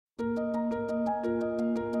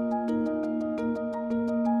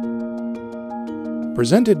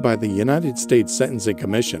Presented by the United States Sentencing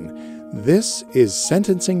Commission, this is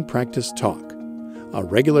Sentencing Practice Talk, a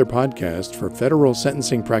regular podcast for federal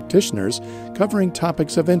sentencing practitioners covering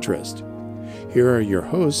topics of interest. Here are your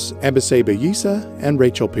hosts, Ebise Bayisa and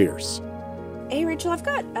Rachel Pierce. Hey, Rachel, I've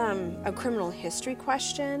got a criminal history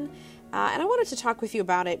question, and I wanted to talk with you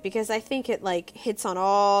about it because I think it hits on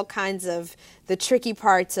all kinds of the tricky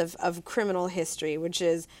parts of criminal history, which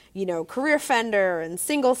is, career offender and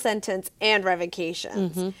single sentence and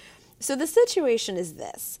revocations. Mm-hmm. So the situation is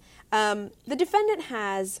this. The defendant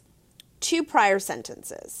has 2 prior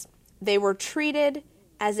sentences. They were treated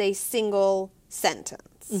as a single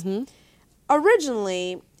sentence. Mm-hmm.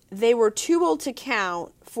 Originally, they were too old to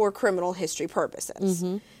count for criminal history purposes.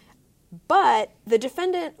 Mm-hmm. But the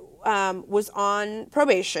defendant was on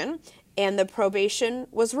probation, and the probation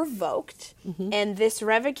was revoked. Mm-hmm. And this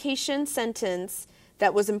revocation sentence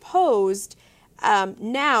that was imposed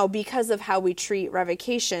now, because of how we treat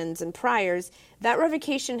revocations and priors, that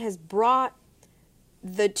revocation has brought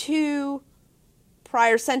the 2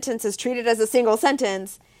 prior sentences treated as a single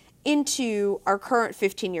sentence into our current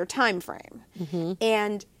 15-year time frame. Mm-hmm.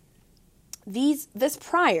 And this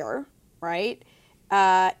prior, right,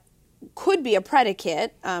 could be a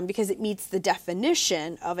predicate because it meets the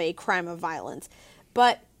definition of a crime of violence.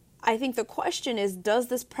 But I think the question is, does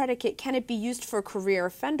this predicate, can it be used for career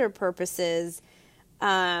offender purposes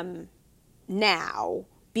now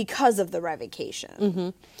because of the revocation? Mm-hmm.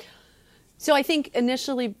 So I think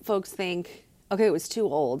initially folks think, okay, it was too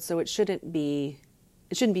old, so it shouldn't be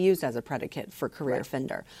used as a predicate for career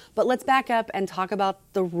offender. But let's back up and talk about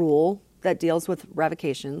the rule that deals with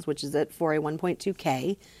revocations, which is at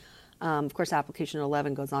 4A1.2K. Of course, application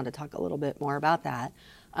 11 goes on to talk a little bit more about that.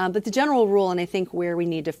 But the general rule, and I think where we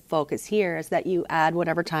need to focus here, is that you add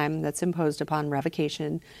whatever time that's imposed upon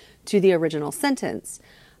revocation to the original sentence.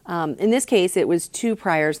 In this case, it was 2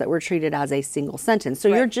 priors that were treated as a single sentence. So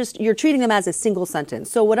you're treating them as a single sentence.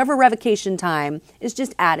 So whatever revocation time is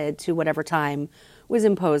just added to whatever time was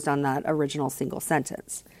imposed on that original single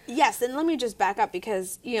sentence. Yes, and let me just back up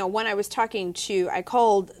because, when I was talking I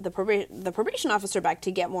called the probation officer back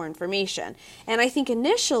to get more information. And I think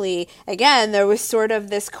initially, again, there was sort of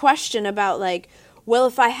this question about well,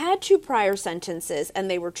 if I had 2 prior sentences and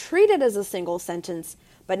they were treated as a single sentence,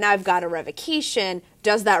 but now I've got a revocation,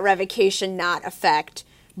 does that revocation not affect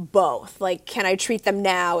both? Can I treat them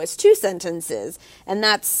now as 2 sentences? And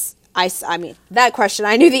that's... I mean, that question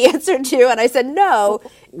I knew the answer to, and I said, no,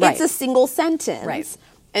 it's a single sentence. Right.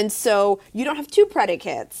 And so you don't have 2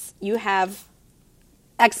 predicates. You have...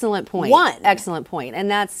 Excellent point. 1. Excellent point. And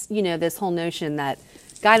that's, this whole notion that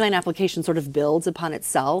guideline application sort of builds upon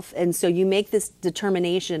itself. And so you make this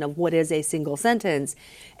determination of what is a single sentence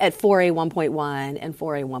at 4A1.1 and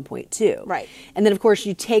 4A1.2. Right. And then, of course,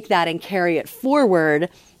 you take that and carry it forward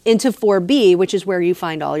into 4B, which is where you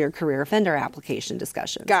find all your career offender application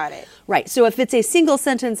discussions. Got it. Right. So if it's a single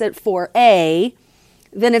sentence at 4A,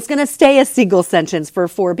 then it's going to stay a single sentence for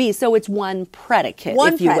 4B. So it's one predicate,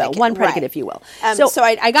 if you will. One predicate, if you will. So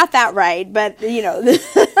I got that right, but,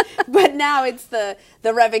 but now it's the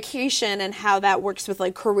revocation and how that works with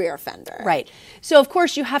career offender. Right. So of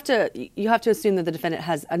course you have to assume that the defendant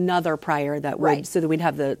has another prior that would, so that we'd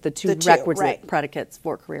have the two requisite predicates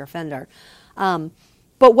for career offender.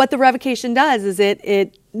 But what the revocation does is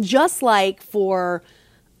it just like for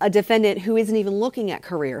a defendant who isn't even looking at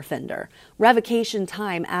career offender, revocation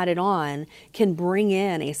time added on can bring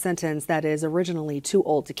in a sentence that is originally too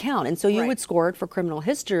old to count. And so you would score it for criminal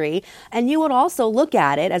history, and you would also look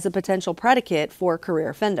at it as a potential predicate for career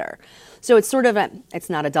offender. So it's sort of it's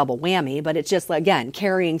not a double whammy, but it's just, again,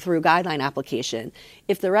 carrying through guideline application.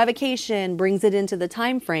 If the revocation brings it into the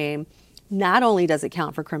time frame, not only does it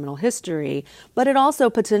count for criminal history, but it also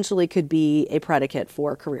potentially could be a predicate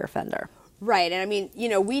for career offender. Right. And I mean,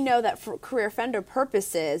 we know that for career offender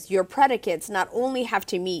purposes, your predicates not only have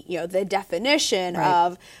to meet, the definition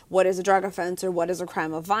of what is a drug offense or what is a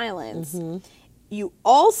crime of violence, you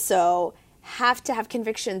also have to have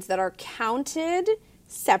convictions that are counted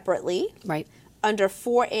separately under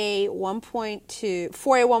 4A1.2,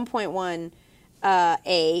 4A1.1,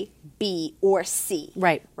 A, B, or C.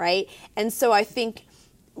 Right. And so I think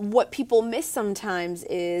what people miss sometimes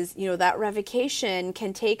is, that revocation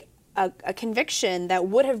can take a conviction that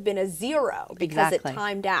would have been a 0 because it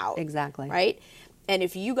timed out. Exactly. Right? And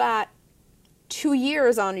if you got 2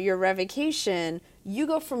 years on your revocation, you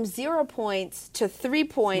go from 0 points to 3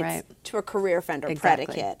 points to a career offender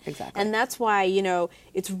predicate. Exactly. And that's why,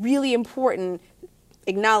 it's really important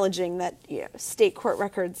acknowledging that state court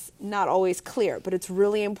records not always clear, but it's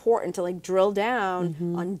really important to drill down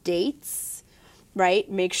on dates right?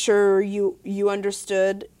 Make sure you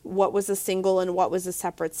understood what was a single and what was a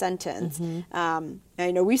separate sentence.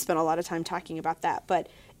 I know we spent a lot of time talking about that, but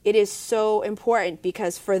it is so important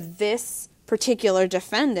because for this particular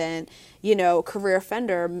defendant, career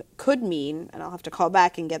offender could mean, and I'll have to call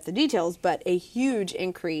back and get the details, but a huge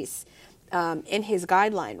increase in his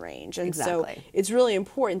guideline range. And so it's really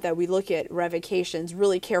important that we look at revocations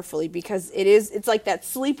really carefully because it's like that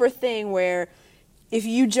sleeper thing where if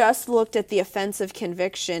you just looked at the offense of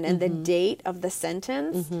conviction and the date of the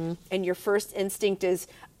sentence and your first instinct is,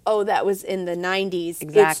 oh, that was in the 90s,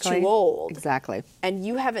 it's too old. Exactly. And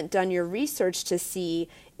you haven't done your research to see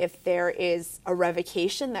if there is a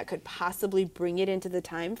revocation that could possibly bring it into the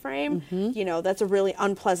time frame, that's a really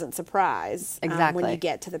unpleasant surprise when you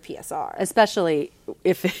get to the PSR. Especially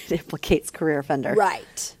if it implicates career offender.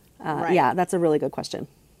 Right. Yeah, that's a really good question.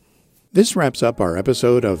 This wraps up our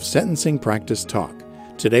episode of Sentencing Practice Talk,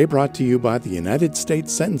 today brought to you by the United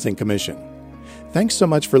States Sentencing Commission. Thanks so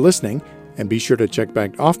much for listening, and be sure to check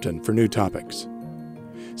back often for new topics.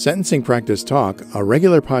 Sentencing Practice Talk, a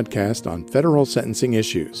regular podcast on federal sentencing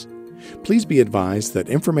issues. Please be advised that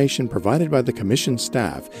information provided by the Commission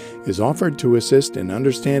staff is offered to assist in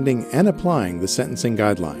understanding and applying the sentencing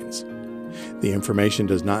guidelines. The information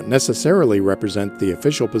does not necessarily represent the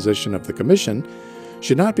official position of the Commission,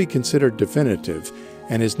 should not be considered definitive,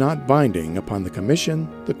 and is not binding upon the Commission,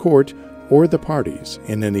 the Court, or the parties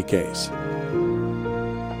in any case.